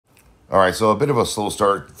All right, so a bit of a slow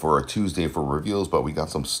start for a Tuesday for reveals, but we got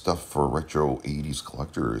some stuff for retro 80s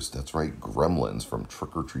collectors. That's right, Gremlins from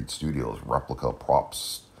Trick or Treat Studios, replica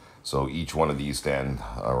props. So each one of these stand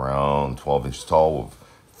around 12 inches tall with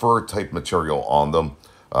fur type material on them.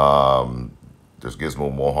 There's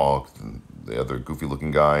Gizmo, Mohawk, and the other goofy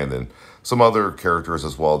looking guy, and then some other characters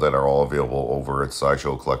as well that are all available over at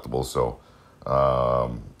Sideshow Collectibles. So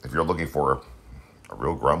if you're looking for a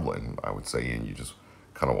real gremlin, I would say, and you just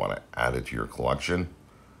kind of want to add it to your collection,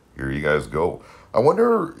 here you guys go. I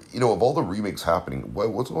wonder, of all the remakes happening,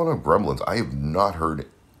 what's going on with Gremlins? I have not heard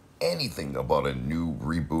anything about a new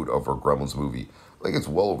reboot of a Gremlins movie. I think it's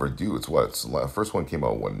well overdue. The first one came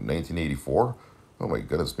out, 1984? Oh my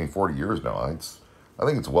goodness, it's been 40 years now. I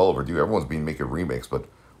think it's well overdue. Everyone's been making remakes, but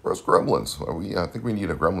where's Gremlins? I think we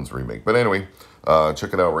need a Gremlins remake. But anyway,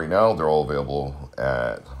 check it out right now. They're all available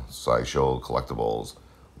at Sideshow Collectibles.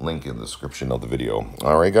 Link in the description of the video.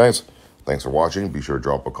 All right, guys. Thanks for watching. Be sure to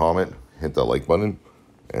drop a comment, hit that like button,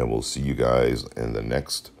 and we'll see you guys in the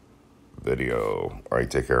next video. All right,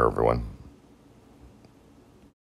 take care, everyone.